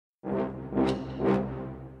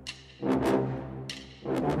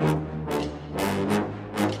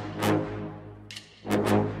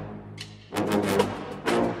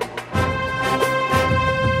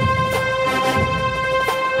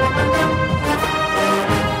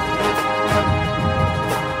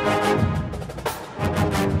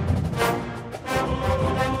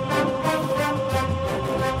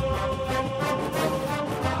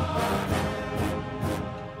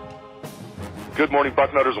Good morning,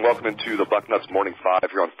 Bucknutters, and welcome into the Bucknuts Morning 5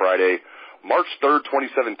 here on Friday, March 3rd,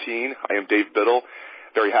 2017. I am Dave Biddle.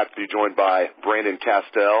 Very happy to be joined by Brandon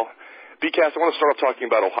Castel. B-Cast, I want to start off talking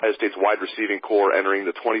about Ohio State's wide receiving core entering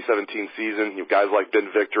the 2017 season. You have guys like Ben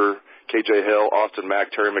Victor, KJ Hill, Austin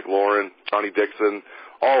Mack, Terry McLaurin, Johnny Dixon,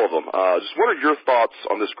 all of them. Just what are your thoughts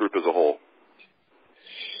on this group as a whole?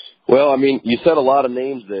 Well, I mean, you said a lot of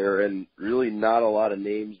names there, and really not a lot of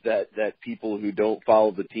names that people who don't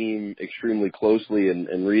follow the team extremely closely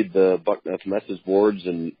and read the Bucknuts message boards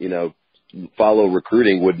and, follow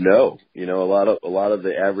recruiting would know. A lot of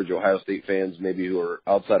the average Ohio State fans, maybe who are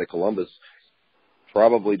outside of Columbus,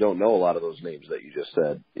 probably don't know a lot of those names that you just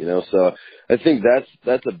said. So I think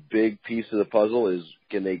that's a big piece of the puzzle is,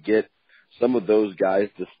 can they get some of those guys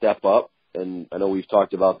to step up? And I know we've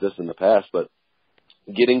talked about this in the past, but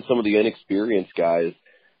getting some of the inexperienced guys,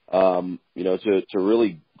 to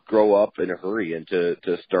really grow up in a hurry and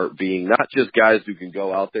to start being not just guys who can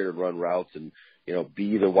go out there and run routes and,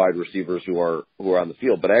 be the wide receivers who are on the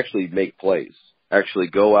field, but actually make plays, actually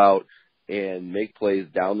go out and make plays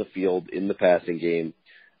down the field in the passing game.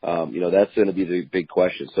 That's going to be the big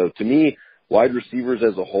question. So to me, wide receivers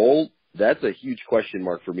as a whole, that's a huge question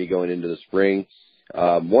mark for me going into the spring.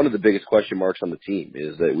 One of the biggest question marks on the team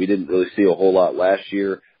is that we didn't really see a whole lot last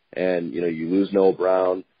year, and, you lose Noah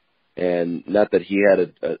Brown, and not that he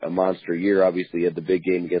had a monster year. Obviously, he had the big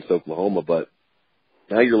game against Oklahoma, but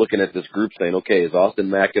now you're looking at this group saying, okay, is Austin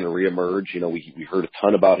Mack going to reemerge? We heard a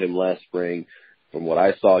ton about him last spring. From what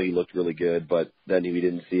I saw, he looked really good, but then we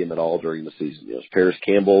didn't see him at all during the season. Is Paris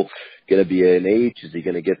Campbell going to be an H? Is he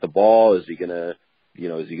going to get the ball? Is he going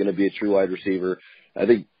to be a true wide receiver? I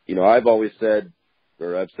think, I've always said,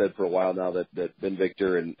 or I've said for a while now that Ben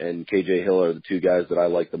Victor and KJ Hill are the two guys that I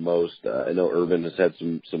like the most. I know Urban has had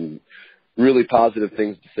some really positive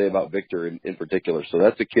things to say about Victor in particular. So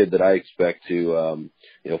that's a kid that I expect to,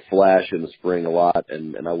 flash in the spring a lot,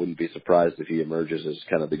 and I wouldn't be surprised if he emerges as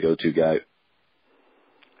kind of the go-to guy.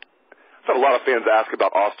 I've had a lot of fans ask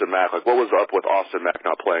about Austin Mack, like what was up with Austin Mack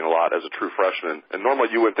not playing a lot as a true freshman? And normally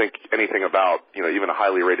you wouldn't think anything about, even a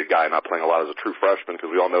highly rated guy not playing a lot as a true freshman, because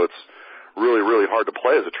we all know it's really, really hard to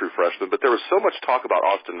play as a true freshman. But there was so much talk about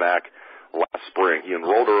Austin Mack last spring. He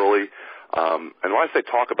enrolled early. And when I say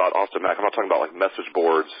talk about Austin Mack, I'm not talking about like message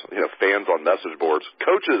boards, fans on message boards.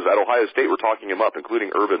 Coaches at Ohio State were talking him up,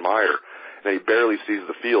 including Urban Meyer, and he barely sees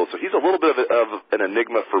the field. So he's a little bit of an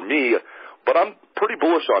enigma for me, but I'm pretty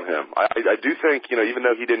bullish on him. I do think, even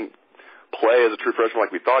though he didn't play as a true freshman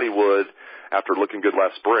like we thought he would after looking good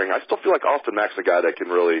last spring, I still feel like Austin Mack's a guy that can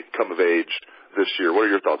really come of age this year. What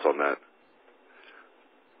are your thoughts on that?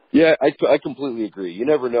 Yeah, I completely agree. You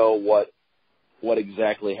never know what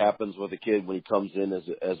exactly happens with a kid when he comes in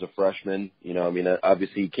as a freshman.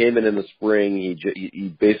 Obviously he came in the spring.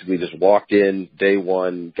 He basically just walked in day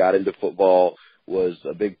one, got into football, was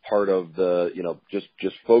a big part of the,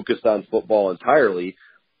 just focused on football entirely.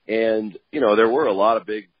 And, there were a lot of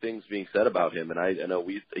big things being said about him. And I know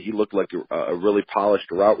he looked like a really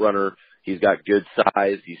polished route runner. He's got good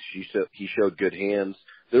size. He showed good hands.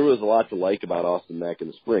 There was a lot to like about Austin Mack in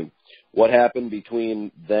the spring. What happened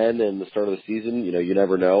between then and the start of the season, you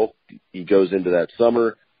never know. He goes into that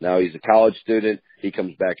summer. Now he's a college student. He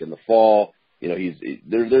comes back in the fall.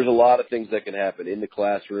 There's a lot of things that can happen in the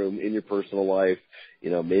classroom, in your personal life.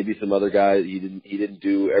 Maybe some other guys, he didn't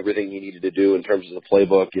do everything he needed to do in terms of the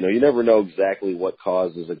playbook. You never know exactly what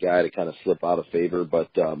causes a guy to kind of slip out of favor.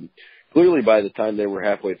 But clearly by the time they were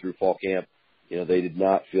halfway through fall camp, they did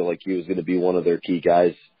not feel like he was going to be one of their key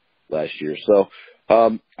guys last year. So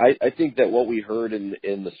I think that what we heard in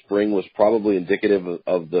the spring was probably indicative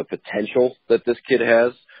of the potential that this kid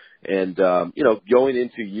has. And, going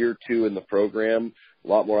into year two in the program, a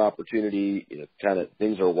lot more opportunity, kind of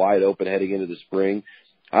things are wide open heading into the spring.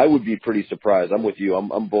 I would be pretty surprised. I'm with you.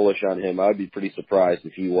 I'm bullish on him. I would be pretty surprised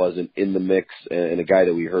if he wasn't in the mix and a guy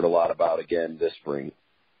that we heard a lot about again this spring.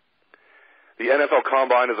 The NFL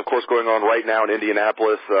Combine is, of course, going on right now in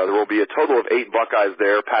Indianapolis. There will be a total of 8 Buckeyes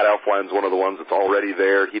there. Pat Elflein's one of the ones that's already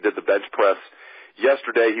there. He did the bench press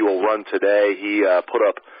yesterday. He will run today. He put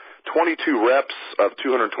up 22 reps of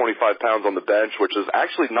 225 pounds on the bench, which is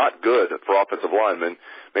actually not good for offensive linemen.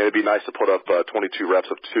 man, it'd be nice to put up 22 reps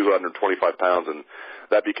of 225 pounds, and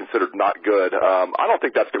that'd be considered not good. I don't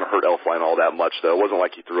think that's going to hurt Elflein all that much, though. It wasn't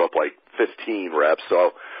like he threw up like 15 reps,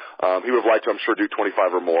 so he would have liked to, I'm sure, do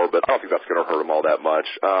 25 or more, but I don't think that's going to hurt him all that much.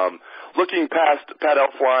 Looking past Pat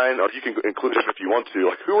Elflein, or you can include him if you want to,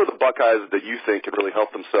 like, who are the Buckeyes that you think can really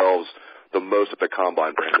help themselves the most at the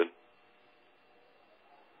combine, Brandon?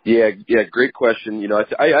 Yeah, great question.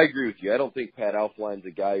 I agree with you. I don't think Pat Elflein's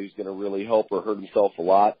a guy who's going to really help or hurt himself a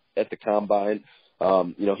lot at the combine.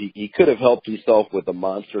 He could have helped himself with a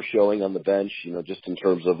monster showing on the bench, just in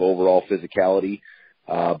terms of overall physicality.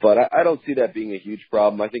 But I don't see that being a huge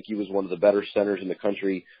problem. I think he was one of the better centers in the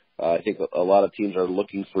country. I think a lot of teams are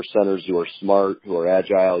looking for centers who are smart, who are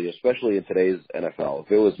agile, especially in today's NFL.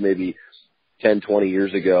 If it was maybe 10, 20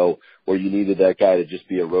 years ago where you needed that guy to just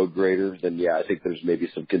be a road grader, then yeah, I think there's maybe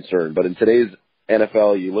some concern. But in today's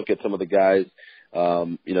NFL, you look at some of the guys,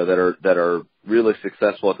 that are really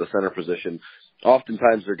successful at the center position.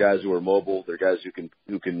 Oftentimes they're guys who are mobile. They're guys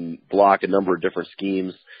who can block a number of different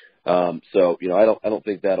schemes. I don't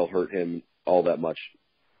think that'll hurt him all that much.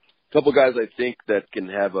 A couple guys I think that can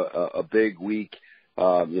have a big week.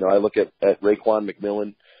 I look at Raekwon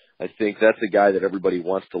McMillan. I think that's a guy that everybody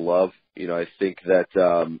wants to love. I think that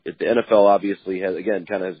if the NFL obviously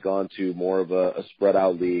has gone to more of a spread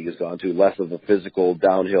out league, has gone to less of a physical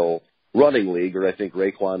downhill running league, or I think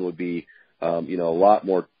Raekwon would be a lot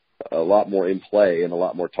more in play and a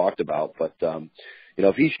lot more talked about. But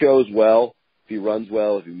if he shows well, if he runs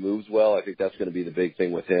well, if he moves well, I think that's going to be the big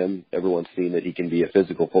thing with him. Everyone's seen that he can be a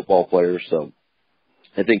physical football player, so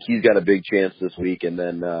I think he's got a big chance this week. And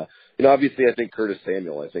then obviously I think Curtis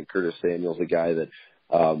Samuel. I think Curtis Samuel's a guy that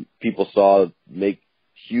people saw make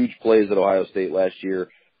huge plays at Ohio State last year,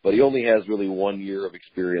 but he only has really 1 year of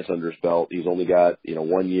experience under his belt. He's only got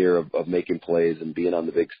 1 year of making plays and being on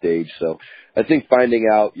the big stage. So I think finding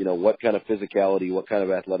out what kind of physicality, what kind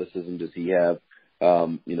of athleticism does he have,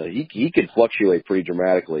 he can fluctuate pretty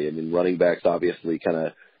dramatically. I mean, running backs obviously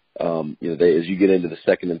as you get into the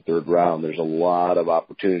second and third round, there's a lot of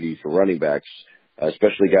opportunity for running backs,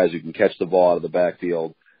 especially guys who can catch the ball out of the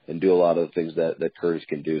backfield and do a lot of the things that Curtis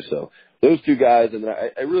can do. So those two guys, and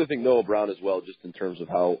I really think Noah Brown as well, just in terms of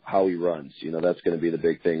how he runs. That's going to be the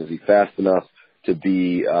big thing. Is he fast enough to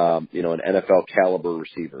be, an NFL caliber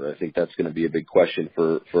receiver? I think that's going to be a big question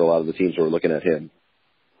for a lot of the teams who are looking at him.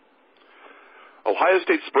 Ohio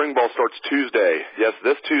State spring ball starts Tuesday. Yes,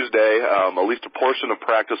 this Tuesday. At least a portion of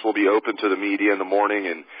practice will be open to the media in the morning,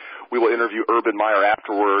 and we will interview Urban Meyer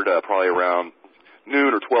afterward, probably around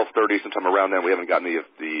noon or 12:30, sometime around then. We haven't gotten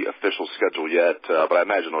the official schedule yet, but I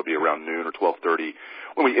imagine it'll be around noon or 12:30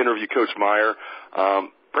 when we interview Coach Meyer.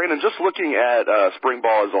 Brandon, just looking at spring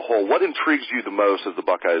ball as a whole, what intrigues you the most as the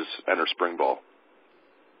Buckeyes enter spring ball?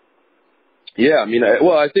 Yeah,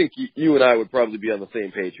 I think you and I would probably be on the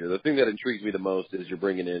same page here. The thing that intrigues me the most is you're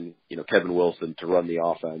bringing in, Kevin Wilson to run the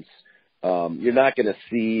offense. You're not going to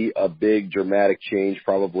see a big dramatic change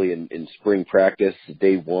probably in spring practice,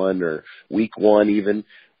 day one or week one even.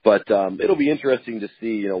 But it'll be interesting to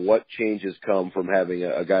see, what changes come from having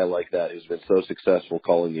a guy like that who's been so successful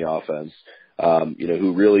calling the offense,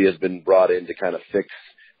 who really has been brought in to kind of fix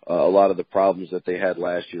a lot of the problems that they had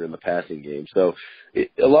last year in the passing game. So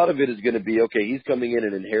a lot of it is going to be, okay, he's coming in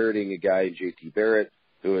and inheriting a guy in J.T. Barrett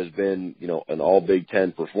who has been, an all Big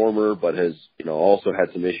Ten performer, but has, also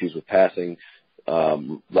had some issues with passing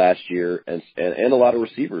last year, and a lot of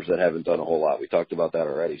receivers that haven't done a whole lot. We talked about that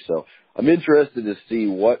already. So I'm interested to see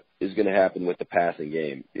what is going to happen with the passing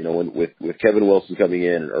game. With Kevin Wilson coming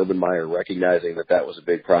in and Urban Meyer recognizing that was a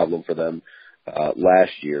big problem for them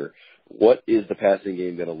last year. What is the passing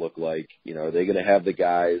game going to look like? Are they going to have the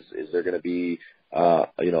guys? Is there going to be, a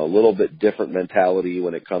little bit different mentality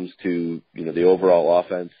when it comes to, the overall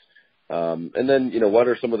offense? And then, what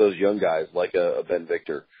are some of those young guys like a Ben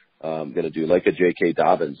Victor going to do, like a J.K.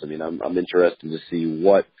 Dobbins? I'm interested to see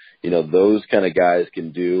what, those kind of guys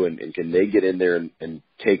can do, and can they get in there and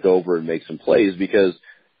take over and make some plays? Because,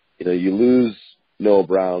 you lose Noah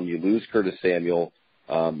Brown, you lose Curtis Samuel.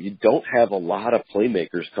 You don't have a lot of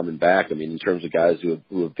playmakers coming back. In terms of guys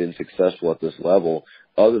who have been successful at this level,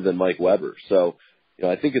 other than Mike Weber. So,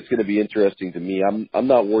 I think it's going to be interesting to me. I'm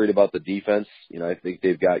not worried about the defense. I think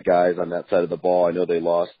they've got guys on that side of the ball. I know they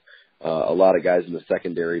lost a lot of guys in the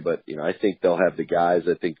secondary, but I think they'll have the guys.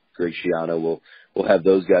 I think Greg Schiano will have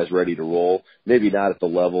those guys ready to roll. Maybe not at the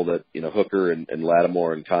level that Hooker and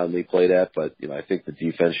Lattimore and Conley played at, but I think the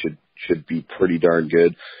defense should be pretty darn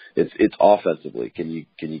good. It's offensively. Can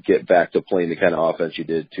you get back to playing the kind of offense you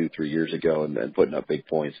did 2-3 years ago and putting up big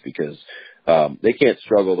points? Because they can't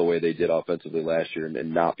struggle the way they did offensively last year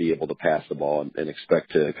and not be able to pass the ball and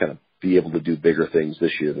expect to kind of be able to do bigger things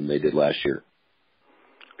this year than they did last year.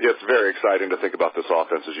 Yeah, it's very exciting to think about this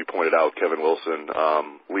offense, as you pointed out, Kevin Wilson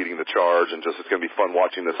leading the charge, and just it's going to be fun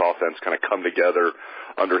watching this offense kind of come together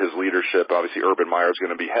under his leadership. Obviously, Urban Meyer is going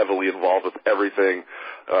to be heavily involved with everything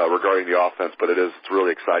regarding the offense, but it's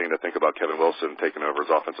really exciting to think about Kevin Wilson taking over as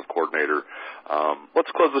offensive coordinator. Let's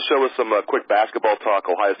close the show with some quick basketball talk.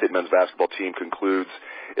 Ohio State men's basketball team concludes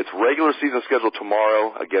its regular season schedule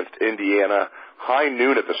tomorrow against Indiana. High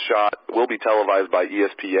noon at the Shot. Will be televised by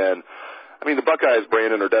ESPN. I mean, the Buckeyes,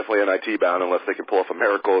 Brandon, are definitely NIT bound unless they can pull off a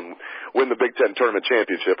miracle and win the Big Ten tournament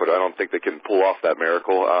championship, but I don't think they can pull off that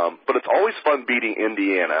miracle. But it's always fun beating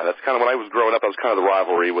Indiana. That's kind of when I was growing up, that was kind of the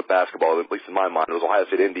rivalry with basketball, at least in my mind. It was Ohio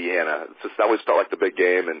State, Indiana. It's just, that always felt like the big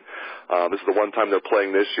game, and this is the one time they're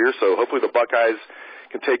playing this year, so hopefully the Buckeyes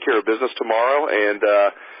can take care of business tomorrow and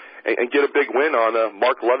get a big win on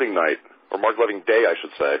Mark Loving night, or Mark Loving Day, I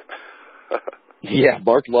should say. Yeah,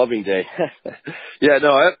 Mark Loving Day. Yeah,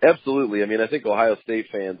 no, absolutely. I mean, I think Ohio State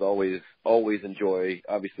fans always enjoy,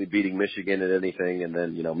 obviously, beating Michigan at anything. And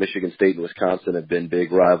then, Michigan State and Wisconsin have been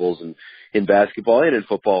big rivals in basketball and in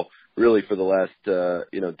football, really, for the last,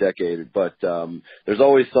 decade. But there's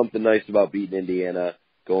always something nice about beating Indiana,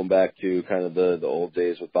 going back to kind of the old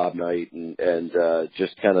days with Bob Knight and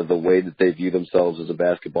just kind of the way that they view themselves as a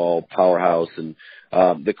basketball powerhouse. And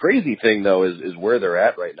the crazy thing, though, is where they're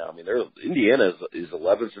at right now. I mean, Indiana is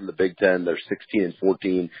 11th in the Big Ten. They're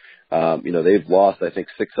 16-14. They've lost, I think,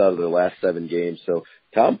 6 out of their last 7 games. So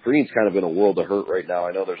Tom Crean's kind of in a world of hurt right now.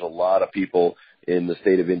 I know there's a lot of people in the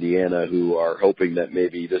state of Indiana who are hoping that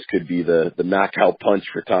maybe this could be the knockout punch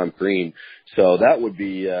for Tom Crean. So that would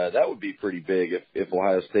be pretty big if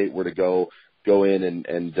Ohio State were to go in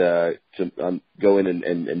and go in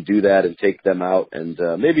and do that and take them out and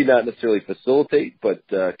maybe not necessarily facilitate, but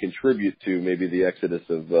contribute to maybe the exodus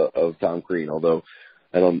of Tom Crean. Although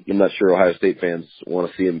I'm not sure Ohio State fans want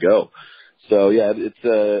to see him go. So yeah, it's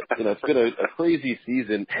been a crazy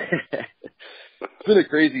season. It's been a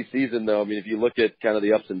crazy season, though. I mean, if you look at kind of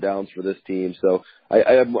the ups and downs for this team, so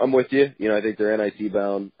I'm with you. I think they're NIT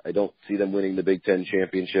bound. I don't see them winning the Big Ten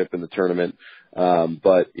championship in the tournament.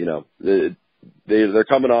 But they're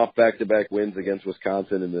coming off back-to-back wins against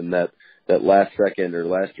Wisconsin, and then that last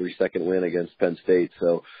 3-second win against Penn State.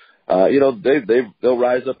 So, they'll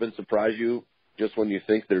rise up and surprise you just when you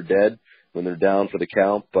think they're dead, when they're down for the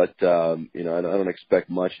count. But, I don't expect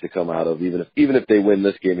much to come out of, even if they win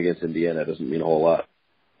this game against Indiana, it doesn't mean a whole lot.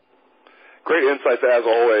 Great insights, as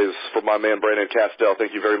always, from my man, Brandon Castel.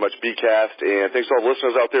 Thank you very much, BCast. And thanks to all the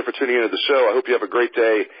listeners out there for tuning into the show. I hope you have a great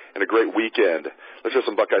day and a great weekend. Let's hear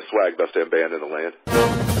some Buckeye swag, best damn band in the land.